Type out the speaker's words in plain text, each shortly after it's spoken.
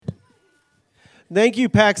Thank you,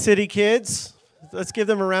 Pack City kids. Let's give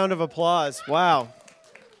them a round of applause. Wow.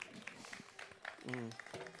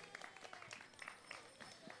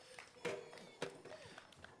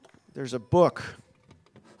 There's a book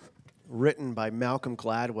written by Malcolm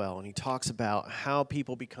Gladwell, and he talks about how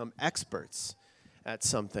people become experts at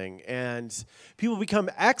something. And people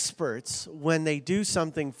become experts when they do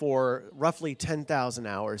something for roughly 10,000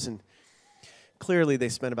 hours. And clearly they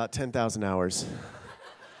spent about 10,000 hours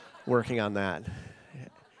working on that.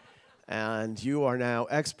 And you are now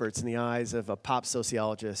experts in the eyes of a pop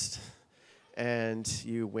sociologist, and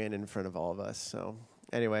you win in front of all of us. So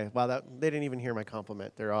anyway, wow, they didn't even hear my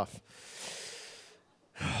compliment. They're off.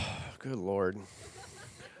 Good Lord.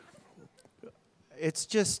 It's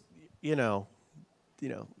just,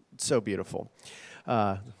 so beautiful.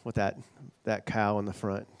 With that cow in the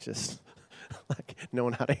front, just like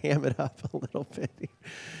knowing how to ham it up a little bit.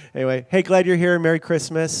 Anyway, hey, glad you're here. Merry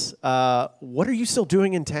Christmas. What are you still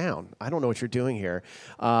doing in town? I don't know what you're doing here.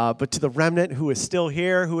 But to the remnant who is still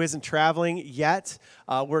here, who isn't traveling yet,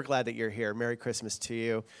 we're glad that you're here. Merry Christmas to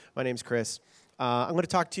you. My name's Chris. I'm going to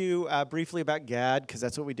talk to you briefly about God, because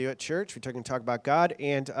that's what we do at church. We're going to talk about God.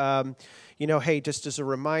 And, hey, just as a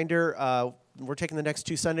reminder, we're taking the next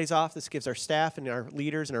 2 Sundays off. This gives our staff and our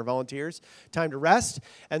leaders and our volunteers time to rest.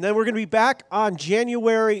 And then we're going to be back on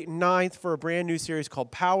January 9th for a brand new series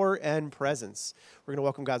called Power and Presence. We're going to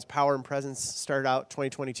welcome God's power and presence. Start out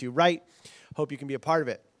 2022 right. Hope you can be a part of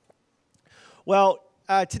it. Well,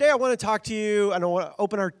 today I want to talk to you, and I want to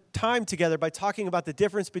open our time together by talking about the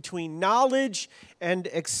difference between knowledge and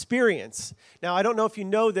experience. Now, I don't know if you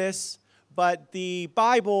know this, but the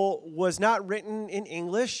Bible was not written in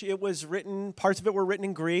English. It was written, parts of it were written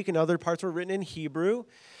in Greek, and other parts were written in Hebrew.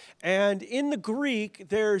 And in the Greek,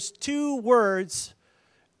 there's 2 words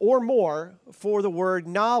or more for the word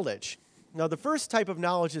knowledge. Now, the first type of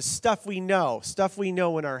knowledge is stuff we know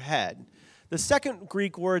in our head. The second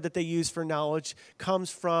Greek word that they use for knowledge comes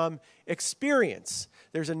from experience.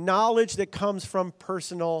 There's a knowledge that comes from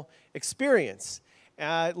personal experience.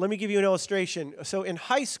 Let me give you an illustration. So in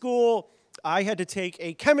high school, I had to take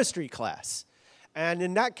a chemistry class. And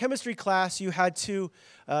in that chemistry class, you had to,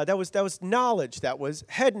 that was knowledge, that was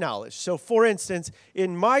head knowledge. So for instance,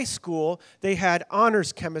 in my school, they had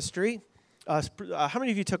honors chemistry. How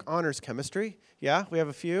many of you took honors chemistry? Yeah, we have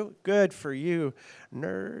a few. Good for you,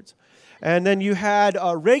 nerds. And then you had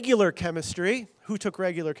regular chemistry. Who took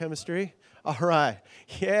regular chemistry? All right,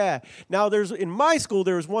 yeah. Now, in my school,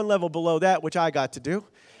 there was one level below that, which I got to do,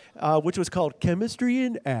 which was called Chemistry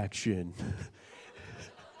in Action.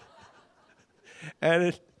 And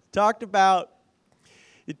it talked about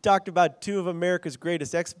 2 of America's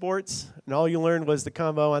greatest exports, and all you learned was the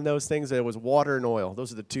combo on those things. It was water and oil.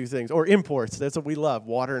 Those are the 2 things. Or imports. That's what we love,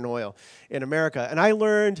 water and oil in America. And I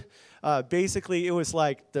learned, basically, it was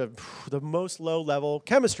like the most low-level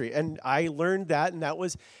chemistry. And I learned that, and that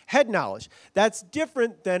was head knowledge. That's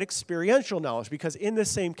different than experiential knowledge, because in the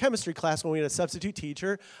same chemistry class, when we had a substitute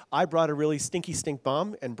teacher, I brought a really stinky stink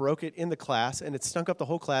bomb and broke it in the class, and it stunk up the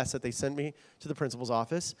whole class that they sent me to the principal's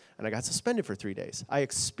office, and I got suspended for 3 days. I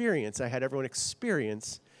had everyone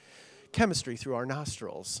experience chemistry through our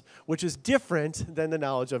nostrils, which is different than the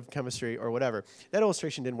knowledge of chemistry or whatever. That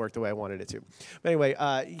illustration didn't work the way I wanted it to. But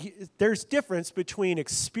anyway, there's difference between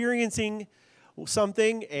experiencing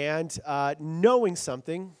something and knowing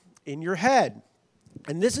something in your head.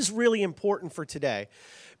 And this is really important for today,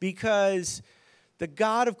 because the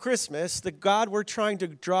God of Christmas, the God we're trying to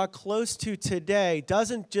draw close to today,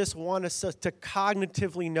 doesn't just want us to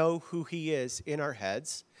cognitively know who he is in our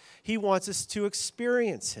heads. He wants us to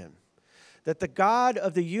experience him. That the God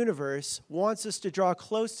of the universe wants us to draw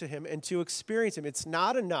close to him and to experience him. It's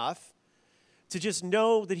not enough to just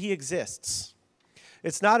know that he exists.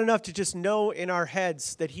 It's not enough to just know in our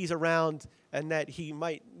heads that he's around and that he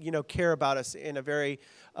might, care about us in a very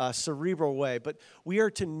cerebral way. But we are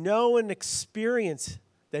to know and experience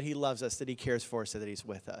that he loves us, that he cares for us, that he's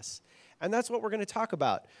with us. And that's what we're going to talk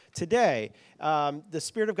about today. The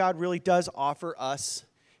Spirit of God really does offer us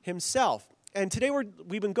himself. And today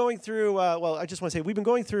we've been going through, we've been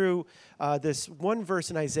going through this one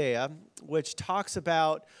verse in Isaiah, which talks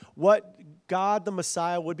about what God the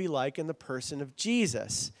Messiah would be like in the person of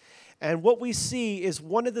Jesus. And what we see is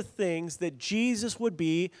one of the things that Jesus would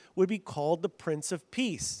be called the Prince of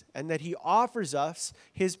Peace, and that he offers us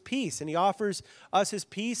his peace. And he offers us his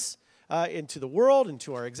peace into the world,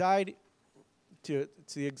 into our anxiety, to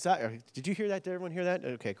the anxiety. Did you hear that? Did everyone hear that?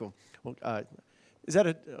 Okay, cool. Well, Is that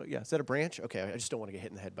is that a branch? Okay, I just don't want to get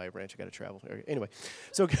hit in the head by a branch. I got to travel. Okay, anyway,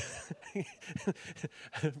 so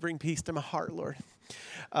bring peace to my heart, Lord.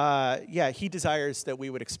 He desires that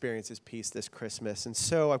we would experience his peace this Christmas. And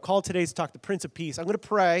so I've called today to talk to the Prince of Peace. I'm going to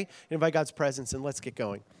pray and invite God's presence, and let's get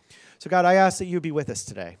going. So God, I ask that you be with us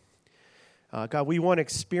today. God, we want to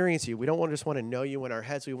experience you. We don't just want to know you in our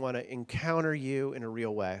heads. We want to encounter you in a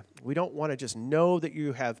real way. We don't want to just know that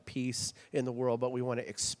you have peace in the world, but we want to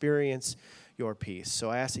experience your peace. So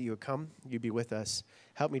I ask that you would come, you be with us.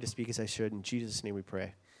 Help me to speak as I should. In Jesus' name we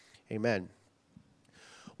pray. Amen.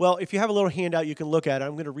 Well, if you have a little handout you can look at,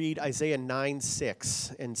 I'm going to read Isaiah 9,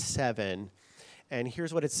 6, and 7. And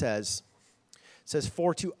here's what it says. It says,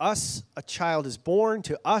 "For to us a child is born,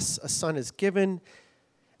 to us a son is given,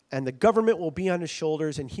 and the government will be on his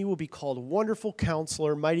shoulders, and he will be called Wonderful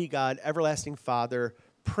Counselor, Mighty God, Everlasting Father,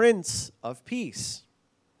 Prince of Peace.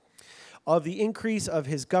 Of the increase of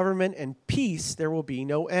his government and peace there will be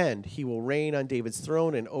no end. He will reign on David's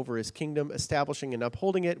throne and over his kingdom, establishing and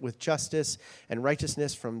upholding it with justice and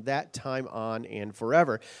righteousness from that time on and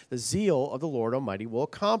forever. The zeal of the Lord Almighty will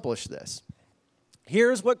accomplish this."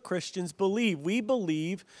 Here's what Christians believe. We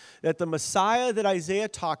believe that the Messiah that Isaiah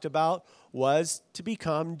talked about was to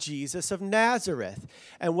become Jesus of Nazareth.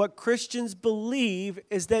 And what Christians believe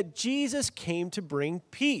is that Jesus came to bring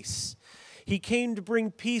peace. He came to bring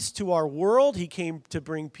peace to our world. He came to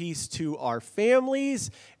bring peace to our families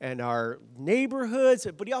and our neighborhoods,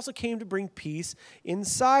 but he also came to bring peace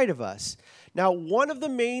inside of us. Now, one of the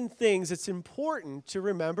main things that's important to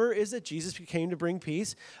remember is that Jesus came to bring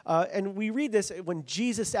peace. And we read this when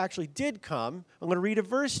Jesus actually did come. I'm going to read a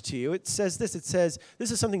verse to you. It says this. It says,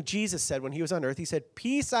 this is something Jesus said when he was on earth. He said,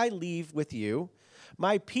 "Peace I leave with you.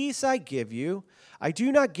 My peace I give you. I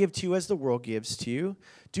do not give to you as the world gives to you.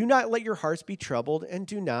 Do not let your hearts be troubled, and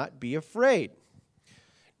do not be afraid."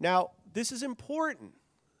 Now, this is important.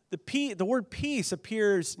 The word peace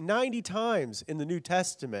appears 90 times in the New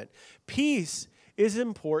Testament. Peace is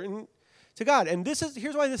important to God. And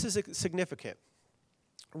here's why this is significant.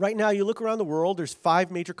 Right now, you look around the world, there's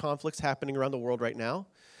 5 major conflicts happening around the world right now.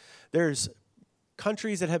 There's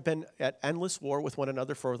countries that have been at endless war with one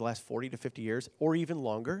another for the last 40 to 50 years, or even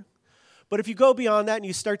longer. But if you go beyond that and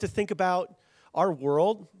you start to think about our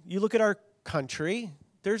world, you look at our country,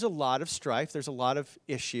 there's a lot of strife, there's a lot of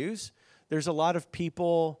issues, there's a lot of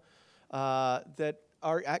people that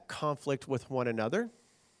are at conflict with one another.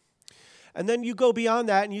 And then you go beyond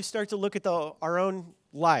that and you start to look at our own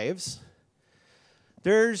lives.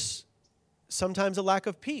 There's sometimes a lack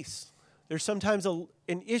of peace. There's sometimes an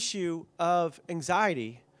issue of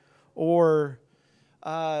anxiety or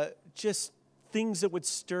just things that would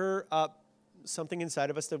stir up something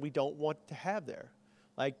inside of us that we don't want to have there.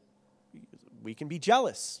 Like, we can be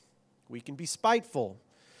jealous. We can be spiteful.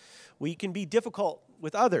 We can be difficult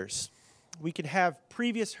with others. We can have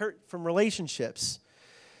previous hurt from relationships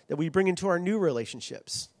that we bring into our new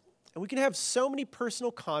relationships. And we can have so many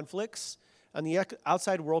personal conflicts on the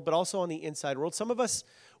outside world, but also on the inside world. Some of us,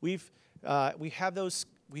 we have those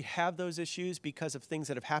issues because of things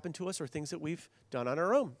that have happened to us or things that we've done on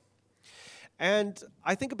our own. And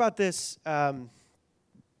I think about this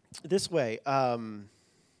this way.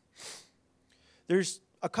 There's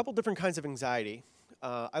a couple different kinds of anxiety.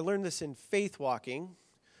 I learned this in faith walking.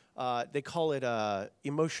 They call it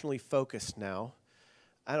emotionally focused now.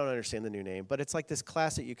 I don't understand the new name, but it's like this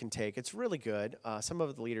class that you can take. It's really good. Some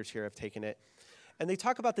of the leaders here have taken it. And they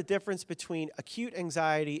talk about the difference between acute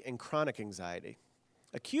anxiety and chronic anxiety.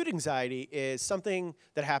 Acute anxiety is something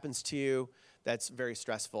that happens to you that's very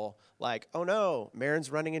stressful, like, oh no,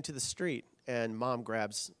 Marin's running into the street, and mom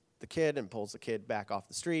grabs the kid and pulls the kid back off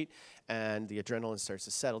the street, and the adrenaline starts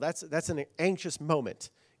to settle. That's an anxious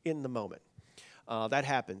moment in the moment. That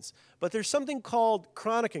happens. But there's something called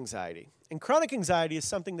chronic anxiety. And chronic anxiety is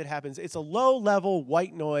something that happens. It's a low-level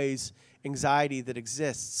white noise anxiety that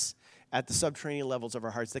exists at the subterranean levels of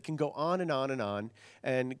our hearts that can go on and on and on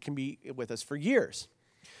and can be with us for years.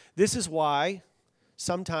 This is why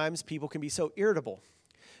sometimes people can be so irritable.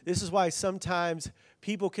 This is why sometimes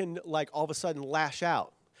people can, like, all of a sudden lash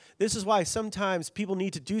out. This is why sometimes people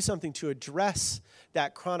need to do something to address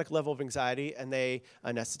that chronic level of anxiety, and they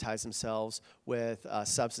anesthetize themselves with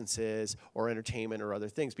substances or entertainment or other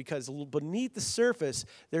things, because beneath the surface,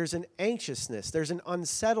 there's an anxiousness, there's an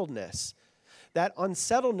unsettledness. That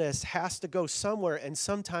unsettledness has to go somewhere, and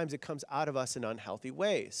sometimes it comes out of us in unhealthy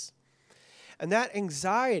ways. And that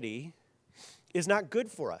anxiety is not good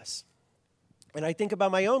for us. And I think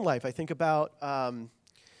about my own life. I think about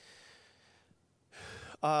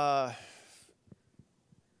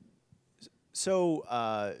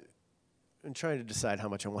I'm trying to decide how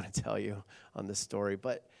much I want to tell you on this story.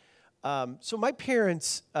 But so my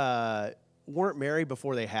parents weren't married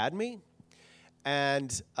before they had me.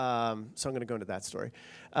 And so I'm going to go into that story.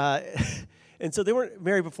 And so they weren't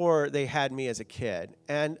married before they had me as a kid.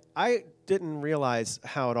 And I didn't realize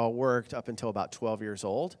how it all worked up until about 12 years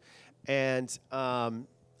old. And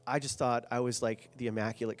I just thought I was like the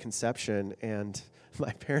Immaculate Conception. And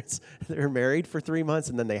my parents, they were married for 3 months,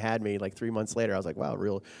 and then they had me like 3 months later. I was like, wow,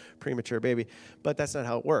 real premature baby. But that's not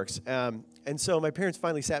how it works. And so my parents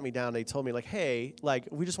finally sat me down. They told me, like, hey, like,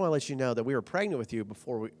 we just want to let you know that we were pregnant with you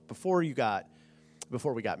before we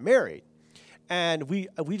got married. And we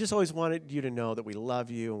just always wanted you to know that we love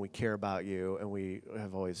you and we care about you and we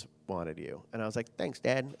have always wanted you. And I was like, thanks,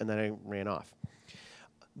 Dad. And then I ran off.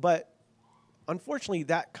 But unfortunately,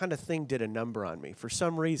 that kind of thing did a number on me for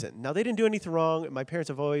some reason. Now, they didn't do anything wrong. My parents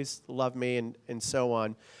have always loved me and so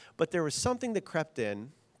on. But there was something that crept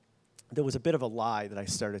in. There was a bit of a lie that I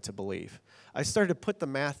started to believe. I started to put the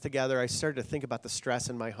math together. I started to think about the stress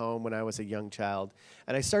in my home when I was a young child.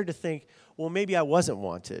 And I started to think, well, maybe I wasn't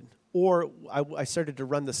wanted. Or I started to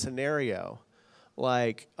run the scenario.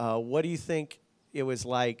 Like, what do you think it was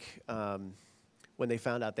like when they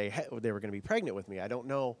found out they were going to be pregnant with me? I don't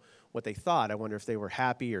know what they thought. I wonder if they were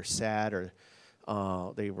happy or sad,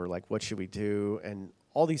 or they were like, what should we do? And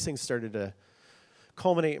all these things started to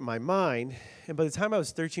culminate in my mind. And by the time I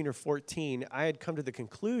was 13 or 14, I had come to the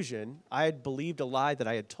conclusion, I had believed a lie that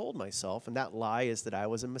I had told myself, and that lie is that I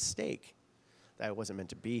was a mistake, that I wasn't meant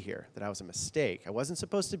to be here, that I was a mistake. I wasn't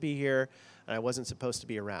supposed to be here, and I wasn't supposed to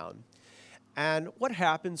be around. And what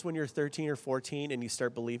happens when you're 13 or 14 and you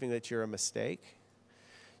start believing that you're a mistake?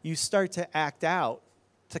 You start to act out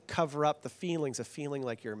to cover up the feelings of feeling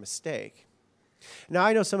like you're a mistake. Now,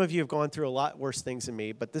 I know some of you have gone through a lot worse things than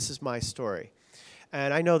me, but this is my story.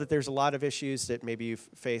 And I know that there's a lot of issues that maybe you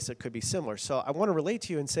face that could be similar. So I want to relate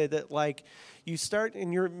to you and say that, like, you start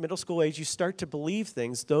in your middle school age, you start to believe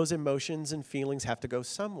things. Those emotions and feelings have to go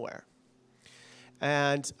somewhere.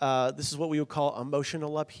 And this is what we would call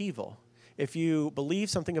emotional upheaval. If you believe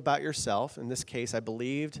something about yourself, in this case, I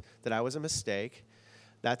believed that I was a mistake,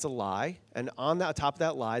 that's a lie. And on the top of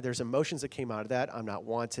that lie, there's emotions that came out of that. I'm not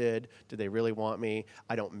wanted. Do they really want me?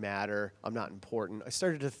 I don't matter. I'm not important. I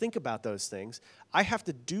started to think about those things. I have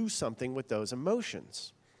to do something with those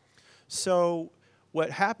emotions. So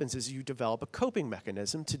what happens is you develop a coping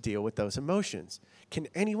mechanism to deal with those emotions. Can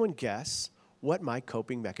anyone guess what my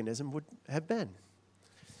coping mechanism would have been?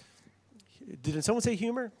 Did someone say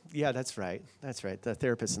humor? Yeah, that's right. That's right. The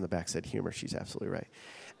therapist in the back said humor. She's absolutely right.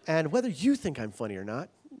 And whether you think I'm funny or not,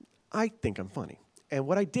 I think I'm funny. And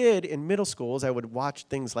what I did in middle school is I would watch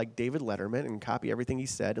things like David Letterman and copy everything he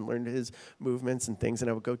said and learn his movements and things. And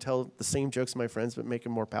I would go tell the same jokes to my friends, but make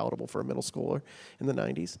them more palatable for a middle schooler in the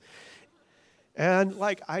 90s. And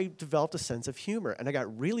like I developed a sense of humor, and I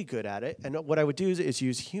got really good at it. And what I would do is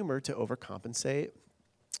use humor to overcompensate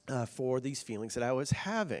for these feelings that I was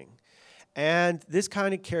having. And this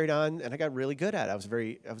kind of carried on, and I got really good at it.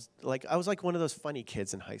 I was like one of those funny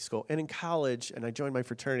kids in high school. And in college, and I joined my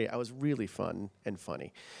fraternity, I was really fun and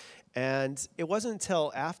funny. And it wasn't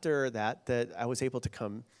until after that I was able to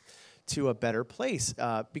come to a better place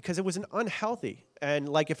because it was an unhealthy. And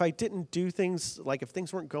like if I didn't do things, like if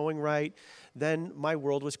things weren't going right, then my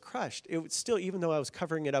world was crushed. It was still, even though I was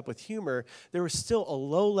covering it up with humor, there was still a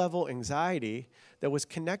low-level anxiety that was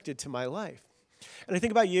connected to my life. And I think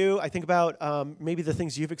about you, I think about maybe the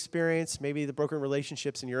things you've experienced, maybe the broken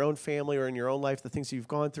relationships in your own family or in your own life, the things you've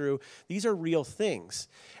gone through. These are real things.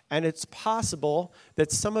 And it's possible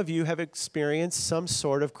that some of you have experienced some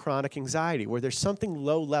sort of chronic anxiety where there's something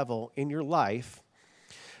low level in your life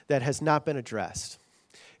that has not been addressed.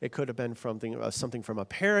 It could have been something from a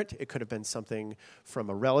parent. It could have been something from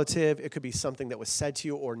a relative. It could be something that was said to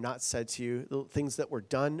you or not said to you, things that were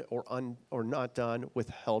done or not done,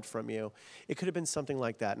 withheld from you. It could have been something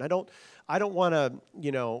like that. And I don't want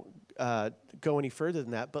to go any further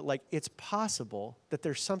than that, but like it's possible that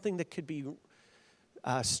there's something that could be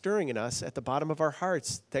stirring in us at the bottom of our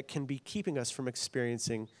hearts that can be keeping us from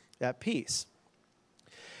experiencing that peace.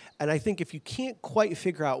 And I think if you can't quite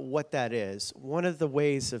figure out what that is, one of the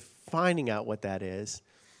ways of finding out what that is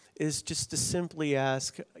just to simply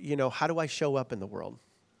ask, how do I show up in the world?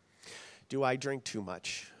 Do I drink too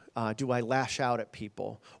much? Do I lash out at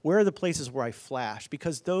people? Where are the places where I flash?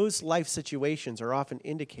 Because those life situations are often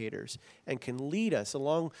indicators and can lead us,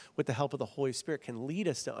 along with the help of the Holy Spirit, can lead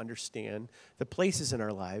us to understand the places in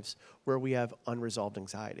our lives where we have unresolved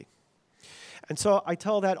anxiety. And so I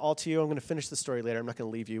tell that all to you. I'm going to finish the story later. I'm not going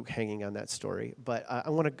to leave you hanging on that story, but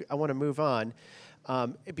I want to move on.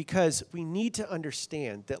 Because we need to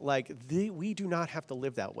understand that we do not have to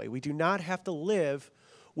live that way. We do not have to live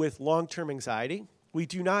with long-term anxiety. We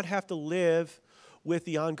do not have to live with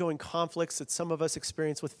the ongoing conflicts that some of us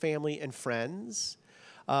experience with family and friends.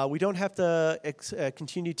 We don't have to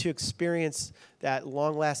continue to experience that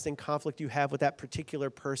long-lasting conflict you have with that particular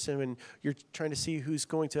person and you're trying to see who's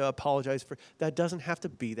going to apologize for. That doesn't have to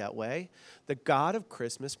be that way. The God of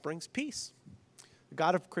Christmas brings peace. The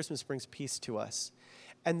God of Christmas brings peace to us.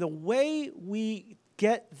 And the way we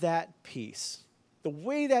get that peace, the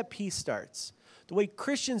way that peace starts, the way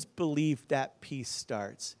Christians believe that peace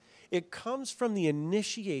starts, it comes from the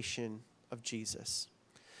initiation of Jesus.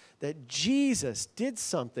 That Jesus did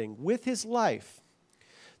something with his life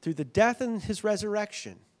through the death and his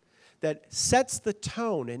resurrection that sets the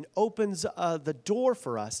tone and opens the door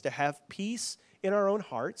for us to have peace in our own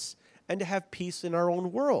hearts and to have peace in our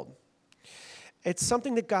own world. It's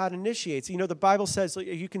something that God initiates. You know, the Bible says,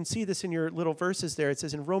 you can see this in your little verses there. It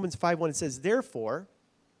says in Romans 5:1, it says, "Therefore,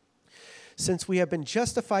 since we have been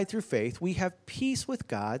justified through faith, we have peace with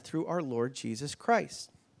God through our Lord Jesus Christ."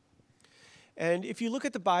 And if you look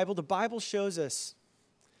at the Bible shows us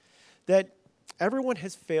that everyone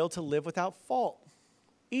has failed to live without fault.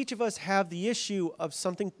 Each of us have the issue of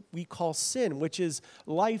something we call sin, which is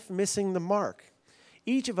life missing the mark.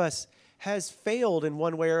 Each of us has failed in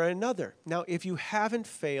one way or another. Now, if you haven't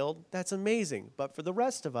failed, that's amazing. But for the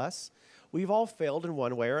rest of us, we've all failed in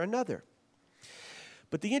one way or another.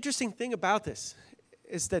 But the interesting thing about this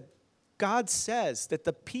is that God says that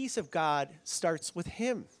the peace of God starts with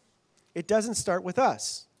him. It doesn't start with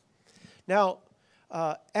us. Now,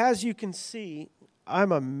 as you can see,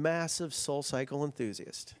 I'm a massive SoulCycle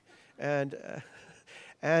enthusiast.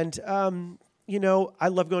 You know, I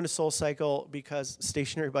love going to SoulCycle because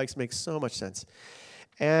stationary bikes make so much sense.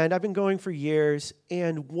 And I've been going for years.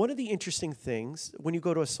 And one of the interesting things when you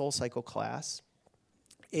go to a SoulCycle class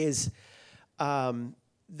is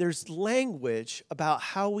there's language about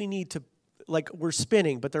how we need to, we're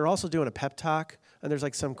spinning, but they're also doing a pep talk. And there's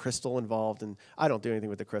some crystal involved, and I don't do anything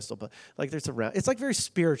with the crystal, but there's it's very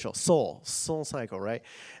spiritual, soul cycle, right?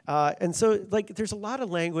 And so there's a lot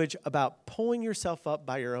of language about pulling yourself up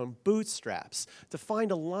by your own bootstraps to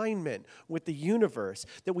find alignment with the universe,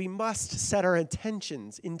 that we must set our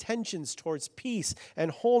intentions towards peace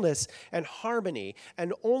and wholeness and harmony.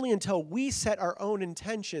 And only until we set our own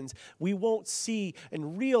intentions, we won't see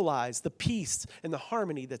and realize the peace and the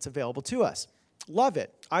harmony that's available to us. Love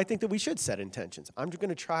it. I think that we should set intentions. I'm just going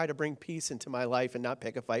to try to bring peace into my life and not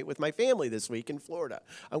pick a fight with my family this week in Florida.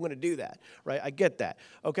 I'm going to do that, right? I get that,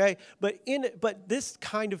 okay? But this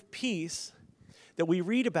kind of peace that we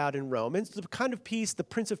read about in Romans, the kind of peace the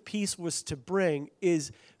Prince of Peace was to bring,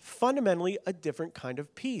 is fundamentally a different kind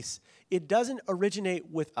of peace. It doesn't originate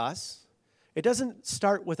with us. It doesn't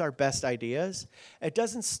start with our best ideas. It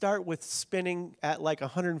doesn't start with spinning at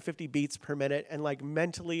 150 beats per minute and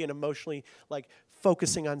mentally and emotionally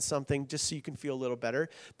focusing on something just so you can feel a little better.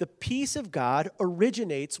 The peace of God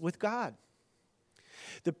originates with God.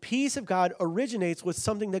 The peace of God originates with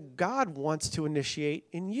something that God wants to initiate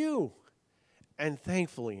in you and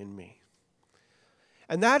thankfully in me.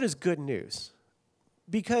 And that is good news,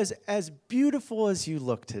 because as beautiful as you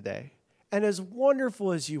look today and as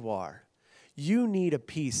wonderful as you are, you need a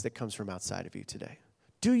peace that comes from outside of you today.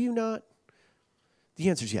 Do you not? The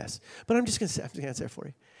answer is yes. But I'm just going to answer for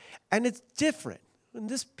you. And it's different. And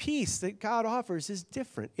this peace that God offers is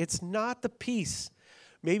different. It's not the peace.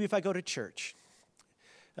 Maybe if I go to church,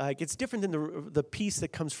 it's different than the peace that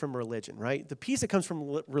comes from religion, right? The peace that comes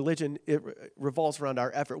from religion, it revolves around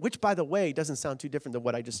our effort, which, by the way, doesn't sound too different than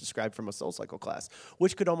what I just described from a SoulCycle class,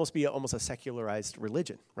 which could almost be a secularized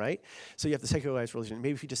religion, right? So you have the secularized religion.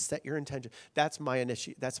 Maybe if you just set your intention, that's my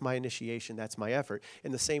initiation, that's my effort.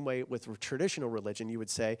 In the same way with traditional religion, you would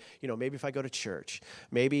say, maybe if I go to church,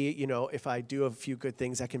 maybe, if I do a few good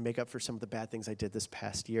things, I can make up for some of the bad things I did this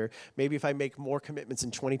past year. Maybe if I make more commitments in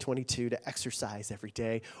 2022 to exercise every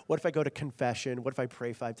day. What if I go to confession? What if I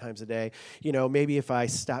pray 5 times a day? Maybe if I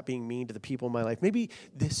stop being mean to the people in my life. Maybe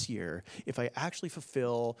this year, if I actually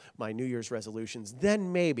fulfill my New Year's resolutions,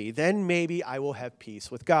 then maybe I will have peace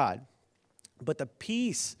with God. But the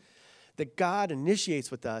peace that God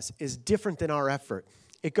initiates with us is different than our effort.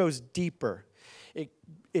 It goes deeper.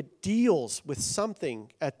 It deals with something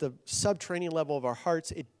at the subterranean level of our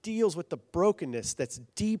hearts. It deals with the brokenness that's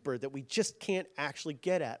deeper that we just can't actually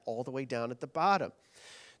get at all the way down at the bottom.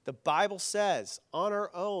 The Bible says on our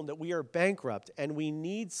own that we are bankrupt and we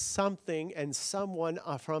need something and someone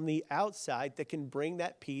from the outside that can bring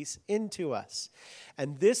that peace into us.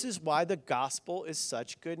 And this is why the gospel is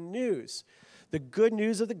such good news. The good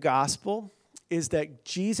news of the gospel is that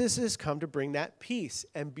Jesus has come to bring that peace.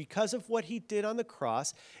 And because of what he did on the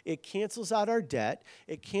cross, it cancels out our debt,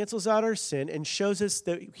 it cancels out our sin, and shows us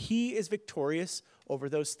that he is victorious over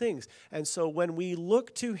those things. And so when we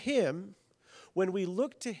look to him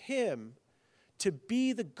to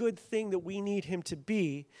be the good thing that we need him to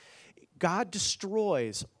be, God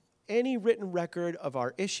destroys any written record of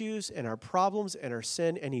our issues and our problems and our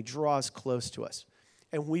sin, and he draws close to us.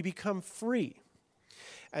 And we become free.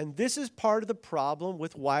 And this is part of the problem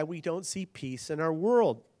with why we don't see peace in our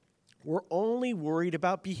world. We're only worried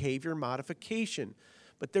about behavior modification.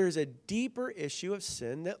 But there's a deeper issue of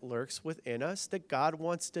sin that lurks within us that God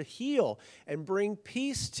wants to heal and bring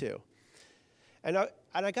peace to. And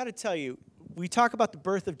I got to tell you, we talk about the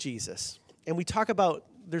birth of Jesus, and we talk about,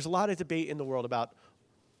 there's a lot of debate in the world about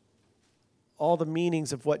all the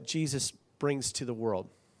meanings of what Jesus brings to the world.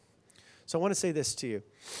 So I want to say this to you.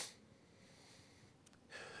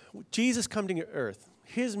 Jesus coming to earth,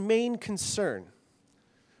 his main concern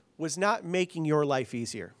was not making your life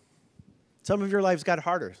easier. Some of your lives got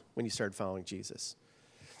harder when you started following Jesus.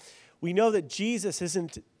 We know that Jesus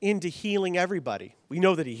isn't into healing everybody. We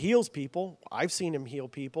know that he heals people. I've seen him heal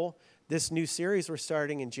people. This new series we're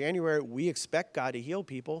starting in January, we expect God to heal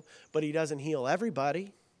people, but he doesn't heal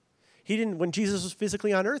everybody. When Jesus was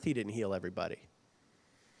physically on earth, he didn't heal everybody.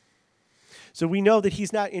 So we know that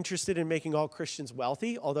he's not interested in making all Christians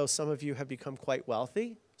wealthy, although some of you have become quite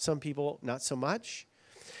wealthy. Some people, not so much.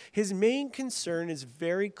 His main concern is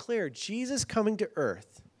very clear. Jesus coming to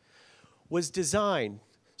earth was designed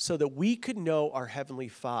so that we could know our Heavenly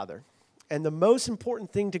Father. And the most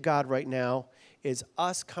important thing to God right now is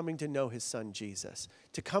us coming to know his son Jesus,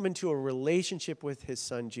 to come into a relationship with his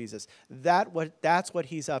son Jesus. That's what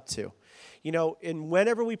he's up to. You know, and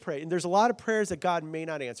whenever we pray, and there's a lot of prayers that God may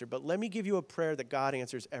not answer, but let me give you a prayer that God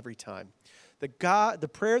answers every time. The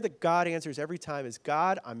prayer that God answers every time is,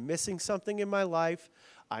 God, I'm missing something in my life.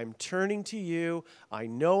 I'm turning to you. I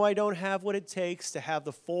know I don't have what it takes to have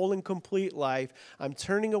the full and complete life. I'm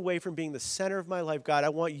turning away from being the center of my life. God, I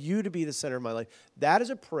want you to be the center of my life. That is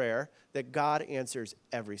a prayer that God answers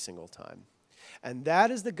every single time. And that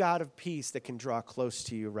is the God of peace that can draw close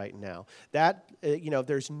to you right now.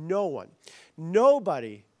 There's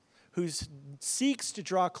nobody who seeks to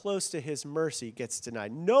draw close to his mercy gets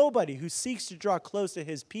denied. Nobody who seeks to draw close to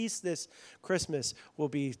his peace this Christmas will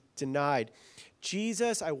be denied.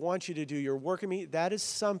 Jesus, I want you to do your work in me. That is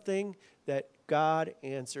something that God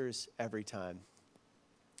answers every time.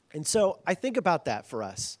 And so I think about that for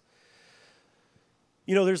us.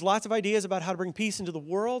 You know, there's lots of ideas about how to bring peace into the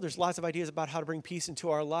world. There's lots of ideas about how to bring peace into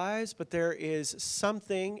our lives. But there is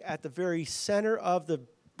something at the very center of the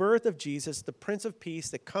birth of Jesus, the Prince of Peace,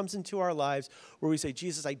 that comes into our lives where we say,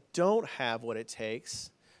 Jesus, I don't have what it takes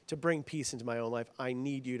to bring peace into my own life. I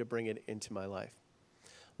need you to bring it into my life.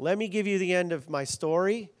 Let me give you the end of my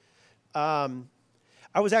story. I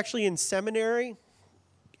was actually in seminary,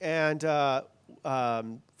 and for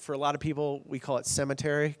a lot of people, we call it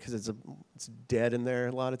cemetery because it's dead in there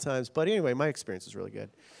a lot of times. But anyway, my experience was really good.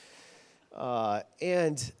 I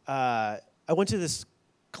went to this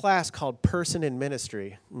class called Person in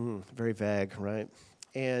Ministry. Very vague, right?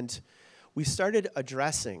 And we started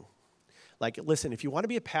addressing, like, listen, if you want to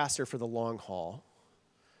be a pastor for the long haul,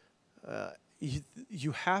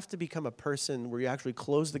 you have to become a person where you actually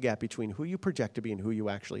close the gap between who you project to be and who you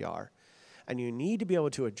actually are. And you need to be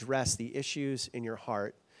able to address the issues in your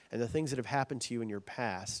heart and the things that have happened to you in your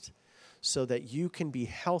past so that you can be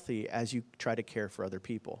healthy as you try to care for other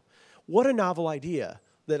people. What a novel idea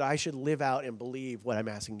that I should live out and believe what I'm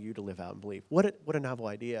asking you to live out and believe. What a novel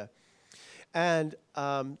idea. And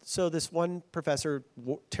so this one professor,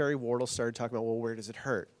 Terry Wardle, started talking about, well, where does it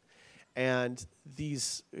hurt? And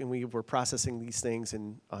we were processing these things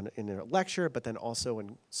in a lecture, but then also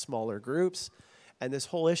in smaller groups. And this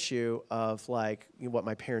whole issue of what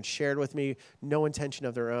my parents shared with me, no intention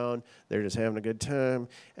of their own. They're just having a good time.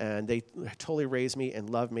 And they totally raised me and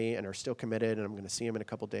love me and are still committed. And I'm going to see them in a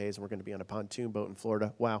couple days. And we're going to be on a pontoon boat in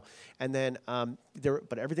Florida. Wow. And then,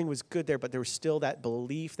 but everything was good there. But there was still that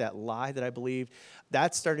belief, that lie that I believed.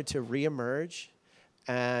 That started to reemerge.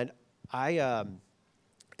 And I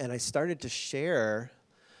started to share,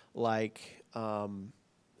 I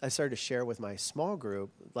started to share with my small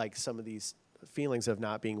group, some of these feelings of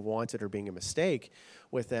not being wanted or being a mistake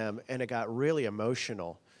with them, and it got really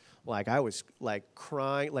emotional. I was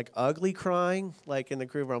crying, ugly crying, in the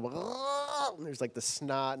group where I'm like, oh, and there's the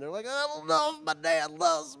snot, and they're like, I don't know if my dad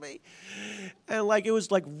loves me. And it was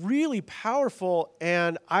really powerful.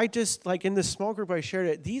 And I just, in this small group I shared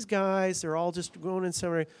it, these guys, they're all just going in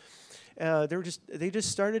seminary. They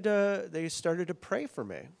started to pray for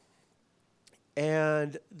me.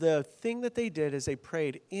 And the thing that they did is they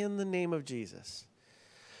prayed in the name of Jesus.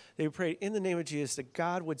 They prayed in the name of Jesus that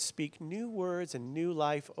God would speak new words and new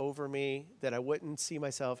life over me, that I wouldn't see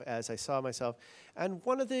myself as I saw myself. And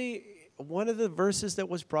one of the verses that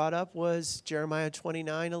was brought up was Jeremiah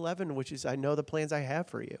 29:11, which is, I know the plans I have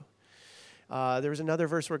for you. There was another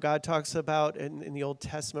verse where God talks about, in the Old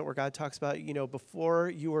Testament, where God talks about, before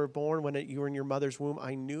you were born, when you were in your mother's womb,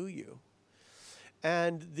 I knew you.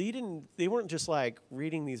 And they weren't just like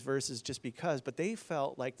reading these verses just because, but they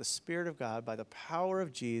felt like the Spirit of God, by the power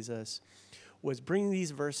of Jesus, was bringing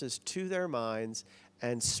these verses to their minds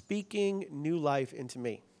and speaking new life into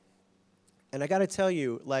me. And I got to tell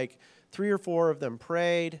you, like 3 or 4 of them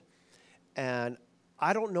prayed, and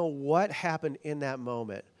I don't know what happened in that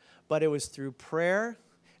moment, but it was through prayer,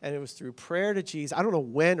 and it was through prayer to Jesus. I don't know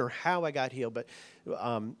when or how I got healed, but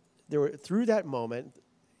through that moment,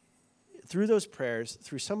 through those prayers,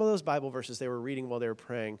 through some of those Bible verses they were reading while they were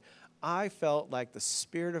praying, I felt like the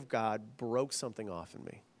Spirit of God broke something off in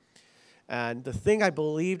me. And the thing I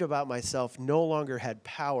believed about myself no longer had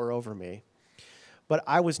power over me, but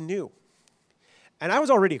I was new. And I was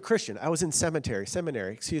already a Christian. I was in seminary,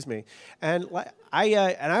 and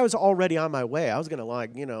I was already on my way. I was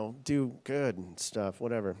gonna do good and stuff,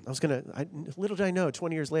 whatever. Little did I know,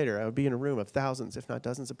 20 years later, I would be in a room of thousands, if not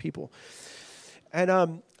dozens of people.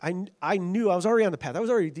 And I knew I was already on the path. I was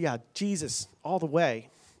already, Jesus, all the way,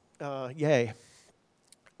 yay.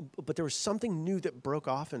 But there was something new that broke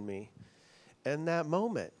off in me in that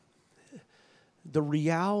moment. The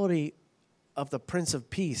reality of the Prince of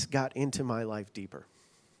Peace got into my life deeper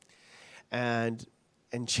and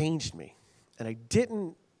changed me. And I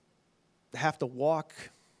didn't have to walk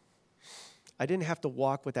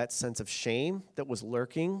with that sense of shame that was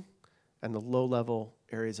lurking in the low-level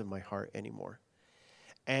areas of my heart anymore.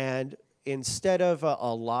 And instead of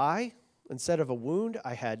a lie, instead of a wound,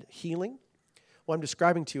 I had healing. What I'm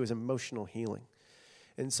describing to you is emotional healing.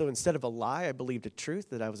 And so instead of a lie, I believed a truth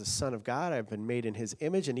that I was a son of God. I've been made in his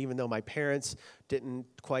image. And even though my parents didn't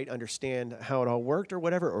quite understand how it all worked or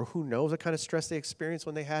whatever, or who knows what kind of stress they experienced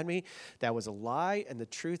when they had me, that was a lie. And the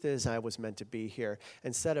truth is I was meant to be here.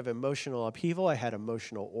 Instead of emotional upheaval, I had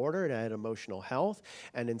emotional order and I had emotional health.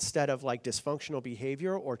 And instead of like dysfunctional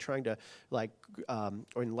behavior or trying to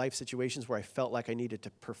or in life situations where I felt like I needed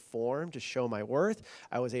to perform to show my worth,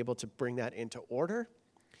 I was able to bring that into order.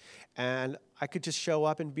 And I could just show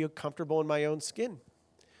up and be comfortable in my own skin.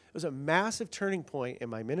 It was a massive turning point in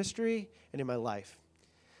my ministry and in my life.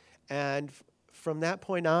 And from that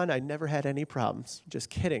point on, I never had any problems. Just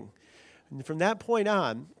kidding. And from that point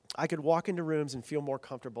on, I could walk into rooms and feel more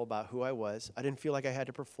comfortable about who I was. I didn't feel like I had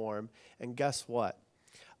to perform. And guess what?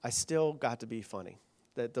 I still got to be funny.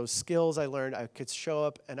 That those skills I learned, I could show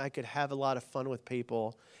up and I could have a lot of fun with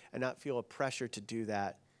people and not feel a pressure to do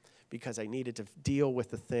that, because I needed to deal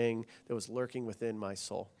with the thing that was lurking within my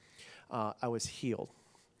soul. I was healed.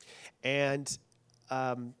 And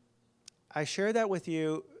I share that with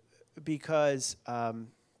you because I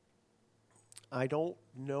don't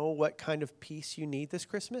know what kind of peace you need this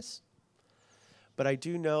Christmas, but I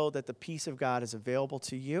do know that the peace of God is available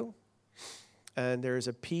to you, and there is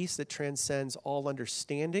a peace that transcends all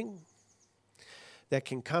understanding that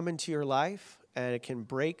can come into your life, and it can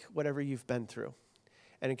break whatever you've been through.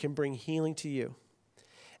 And it can bring healing to you.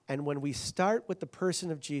 And when we start with the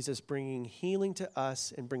person of Jesus bringing healing to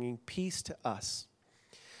us and bringing peace to us,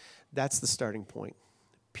 that's the starting point.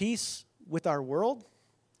 Peace with our world,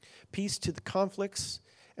 peace to the conflicts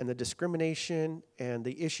and the discrimination and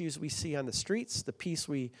the issues we see on the streets,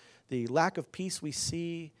 the lack of peace we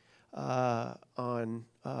see on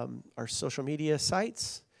our social media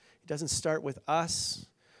sites. It doesn't start with us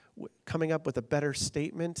coming up with a better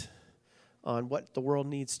statement on what the world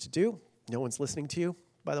needs to do. No one's listening to you,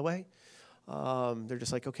 by the way. They're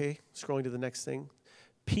just like, okay, scrolling to the next thing.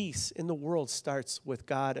 Peace in the world starts with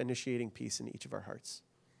God initiating peace in each of our hearts.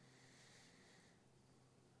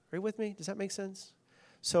 Are you with me? Does that make sense?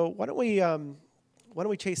 So why don't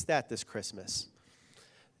we chase that this Christmas?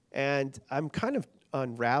 And I'm kind of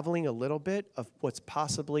unraveling a little bit of what's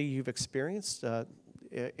possibly you've experienced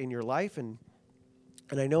in your life, and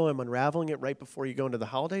I know I'm unraveling it right before you go into the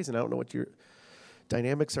holidays, and I don't know what your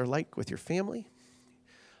dynamics are like with your family.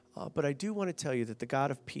 But I do want to tell you that the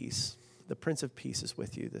God of peace, the Prince of Peace, is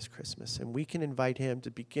with you this Christmas, and we can invite him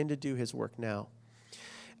to begin to do his work now.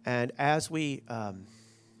 And as we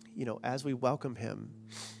welcome him,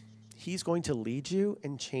 he's going to lead you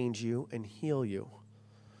and change you and heal you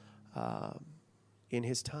in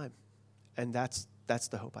his time. And that's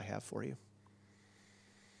the hope I have for you.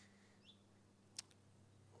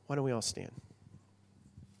 Why don't we all stand?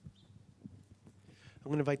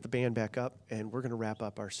 I'm going to invite the band back up, and we're going to wrap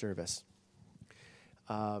up our service.